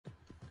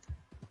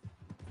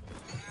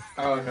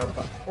Oh no!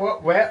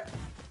 What?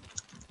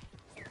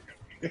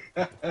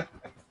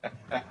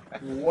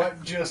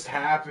 What just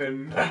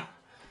happened?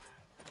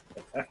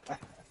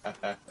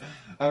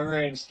 I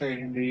ran straight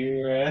into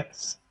your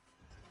ass.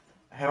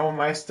 How am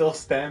I still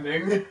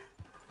standing?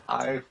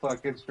 I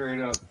fucking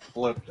straight up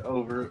flipped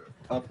over,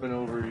 up and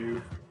over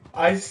you.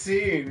 I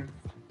seen.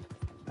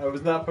 I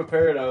was not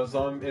prepared. I was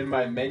in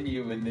my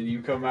menu, and then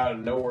you come out of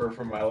nowhere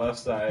from my left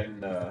side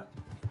and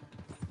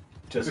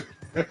just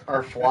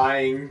are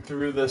flying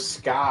through the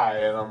sky,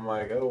 and I'm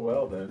like, oh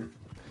well then.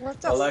 What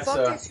the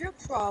Alexa, fuck is your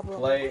problem?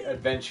 play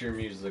adventure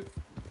music.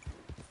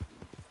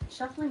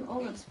 Shuffling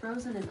Olaf's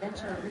Frozen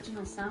Adventure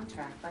original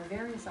soundtrack by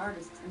various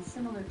artists and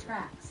similar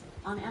tracks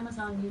on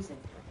Amazon Music.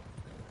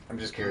 I'm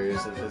just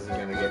curious if this is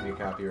gonna get me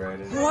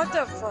copyrighted. What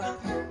the fuck?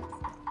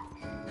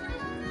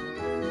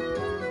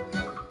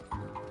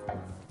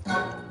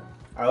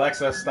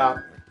 Alexa, stop.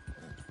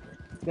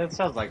 That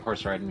sounds like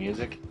horse riding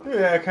music.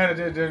 Yeah, it kind of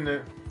did, didn't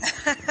it?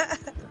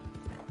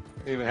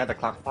 You even had the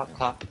clock, clock,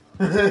 clock.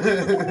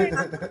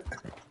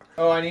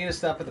 Oh, I need to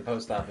stop at the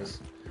post office.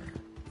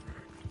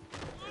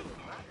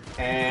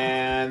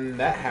 And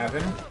that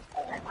happened.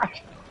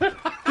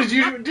 Did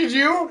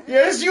you?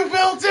 Yes, you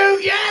fell too!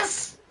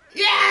 Yes!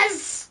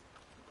 Yes!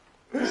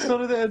 So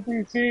did the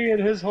NPC,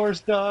 and his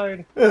horse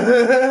died. Put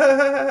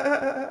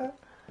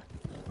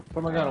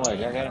my gun away,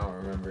 I Jack. don't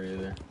remember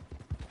either.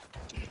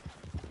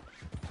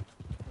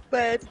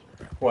 Babe,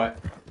 What?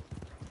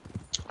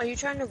 are you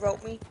trying to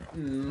rope me?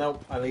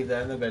 Nope, I leave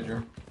that in the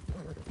bedroom.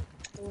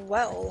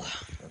 Well.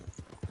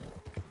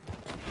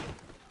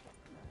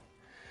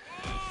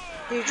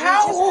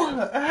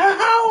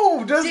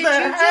 How does Did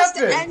that you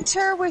happen? just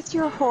enter with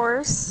your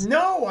horse?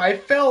 No, I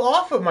fell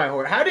off of my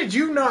horse. How did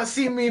you not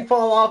see me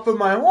fall off of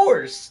my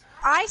horse?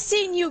 I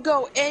seen you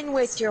go in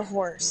with your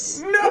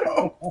horse.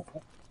 No!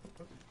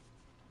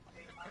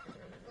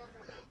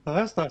 Well,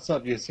 that's not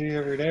something you see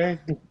every day.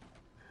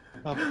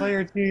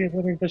 Player T is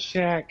entering the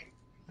shack.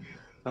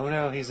 Oh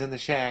no, he's in the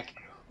shack.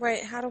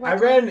 Wait, how do I I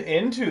go? ran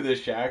into the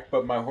shack,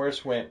 but my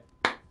horse went.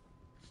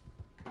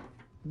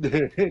 To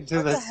the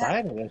the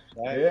side of the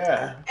shack.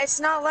 Yeah. It's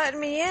not letting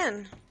me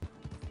in.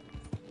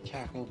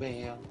 Taco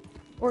Bell.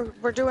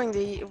 We're doing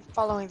the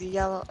following the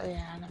yellow.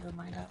 Yeah, never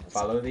mind.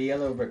 Follow the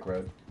yellow brick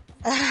road.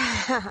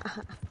 I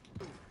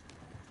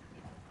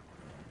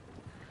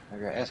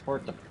gotta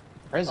escort the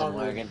prison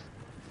wagon.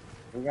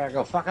 We gotta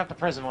go fuck up the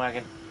prison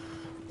wagon.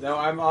 No,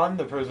 I'm on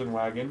the prison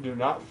wagon. Do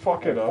not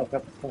fuck it up.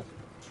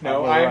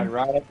 No, I'm I'm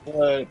right up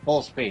to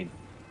full speed.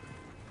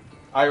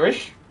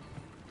 Irish.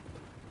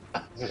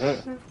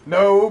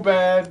 No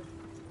bad.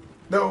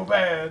 No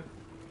bad.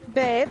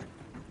 Babe,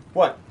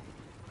 What?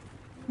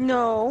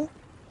 no.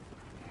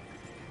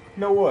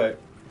 No what?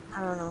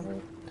 I don't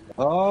know.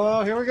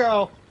 Oh, here we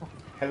go.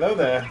 Hello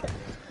there.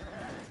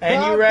 And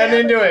you God ran damn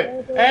into it.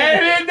 it.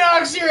 And it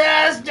knocks your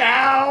ass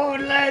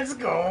down. Let's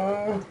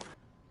go.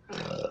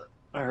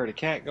 I heard a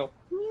cat go.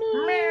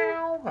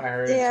 Meow. I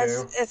heard it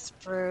Yes, too. it's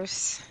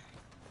Bruce.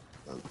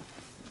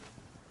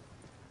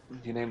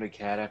 You named a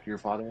cat after your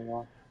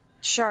father-in-law?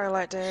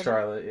 Charlotte did.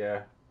 Charlotte,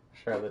 yeah.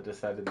 Charlotte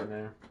decided the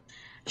name.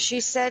 She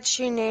said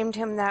she named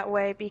him that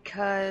way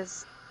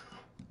because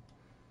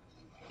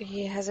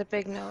he has a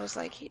big nose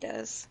like he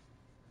does.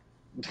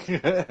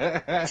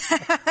 Just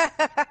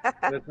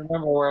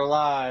remember we're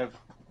live.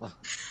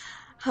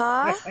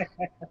 Huh?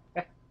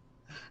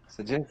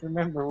 So just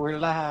remember we're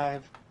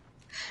live.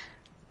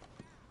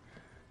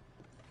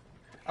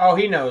 Oh,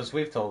 he knows.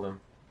 We've told him.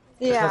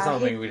 It's not Yeah.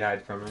 something we'd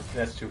hide from him.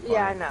 That's too funny.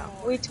 Yeah, I know.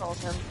 We told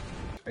him.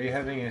 Are you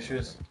having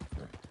issues?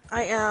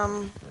 I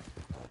am.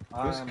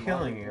 Who's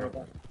killing you?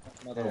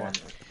 Another Yeah. one.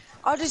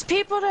 Oh, just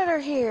people that are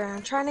here.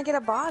 I'm trying to get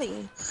a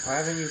body. Why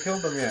haven't you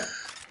killed them yet?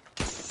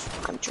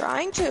 I'm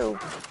trying to.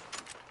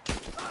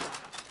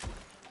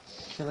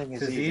 Killing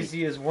It's is as easy.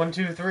 easy as 1,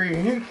 2,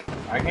 3.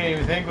 I can't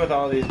even think with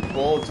all these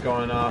bullets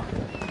going off.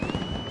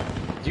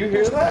 Do you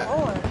hear There's that?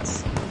 no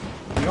bullets.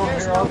 You don't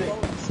There's hear no all the.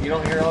 bullets. You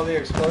don't hear all the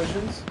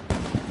explosions?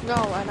 No,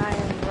 and I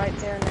am right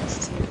there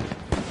next to you.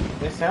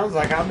 It sounds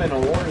like I'm in a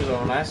war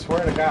zone. I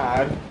swear to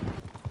God.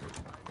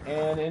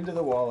 And into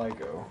the wall I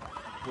go.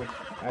 Which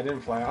I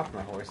didn't fly off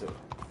my horse.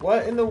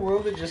 What in the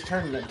world? It just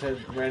turned to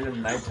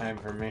random nighttime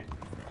for me.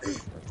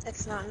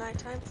 It's not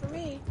nighttime for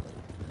me.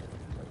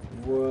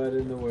 What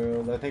in the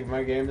world? I think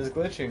my game is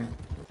glitching.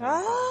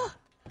 Ah!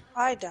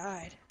 I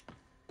died.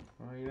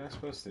 Well, you're not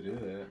supposed to do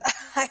that.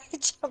 I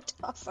jumped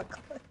off a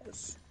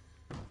cliff.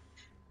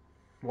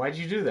 Why'd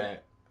you do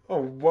that?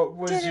 Oh, what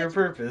was your Didn't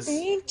purpose?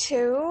 Me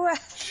too.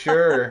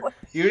 Sure.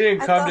 You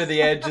didn't I come to thought-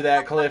 the edge of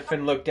that cliff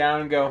and look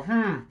down and go,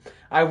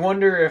 I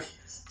wonder if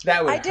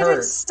that would I hurt.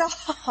 didn't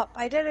stop.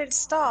 I didn't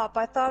stop.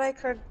 I thought I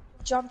could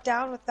jump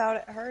down without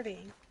it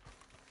hurting.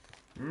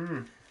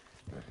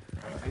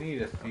 I need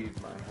to feed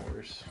my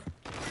horse.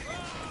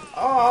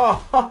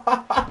 Oh!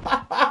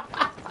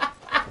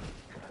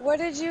 What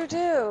did you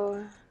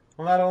do?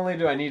 Well, not only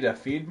do I need to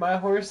feed my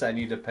horse, I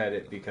need to pet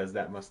it because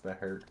that must have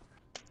hurt.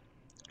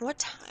 What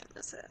time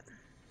is it?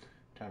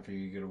 Time for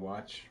you to get a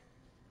watch.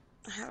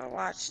 I haven't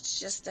watched. It's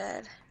just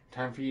dead.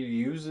 Time for you to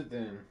use it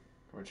then.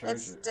 Or charge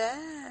It's it.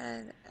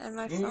 dead, and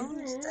my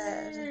phone's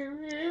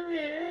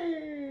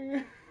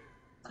dead.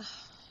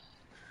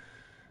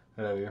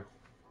 I love you.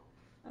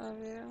 Love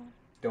you.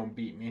 Don't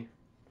beat me.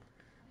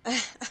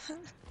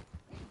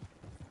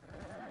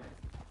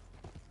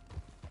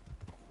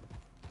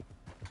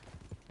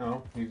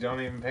 No, you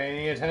don't even pay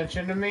any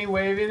attention to me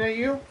waving at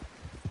you?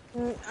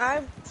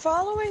 I'm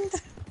following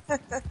the...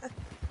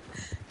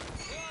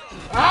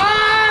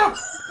 Ah!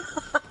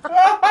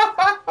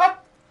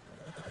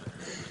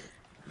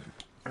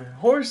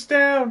 Horse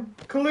down!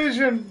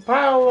 Collision!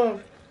 Pile up!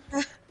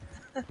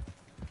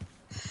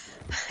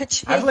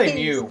 I blame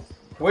Jeez. you.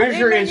 Where's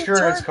your didn't know you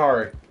insurance turned-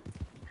 card?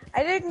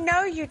 I didn't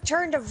know you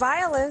turned to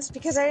violence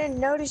because I didn't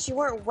notice you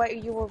were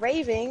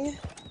raving.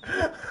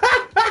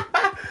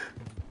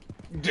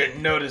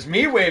 Didn't notice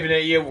me waving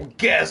at you. Well,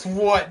 guess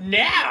what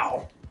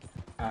now?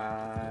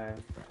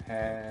 I've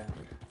had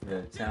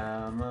the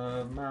time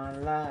of my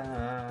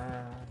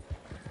life,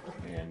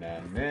 and I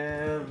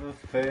never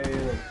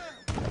failed.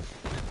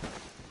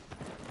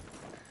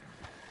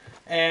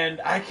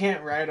 And I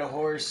can't ride a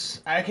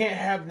horse. I can't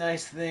have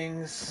nice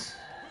things.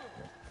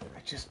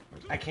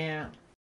 I can't.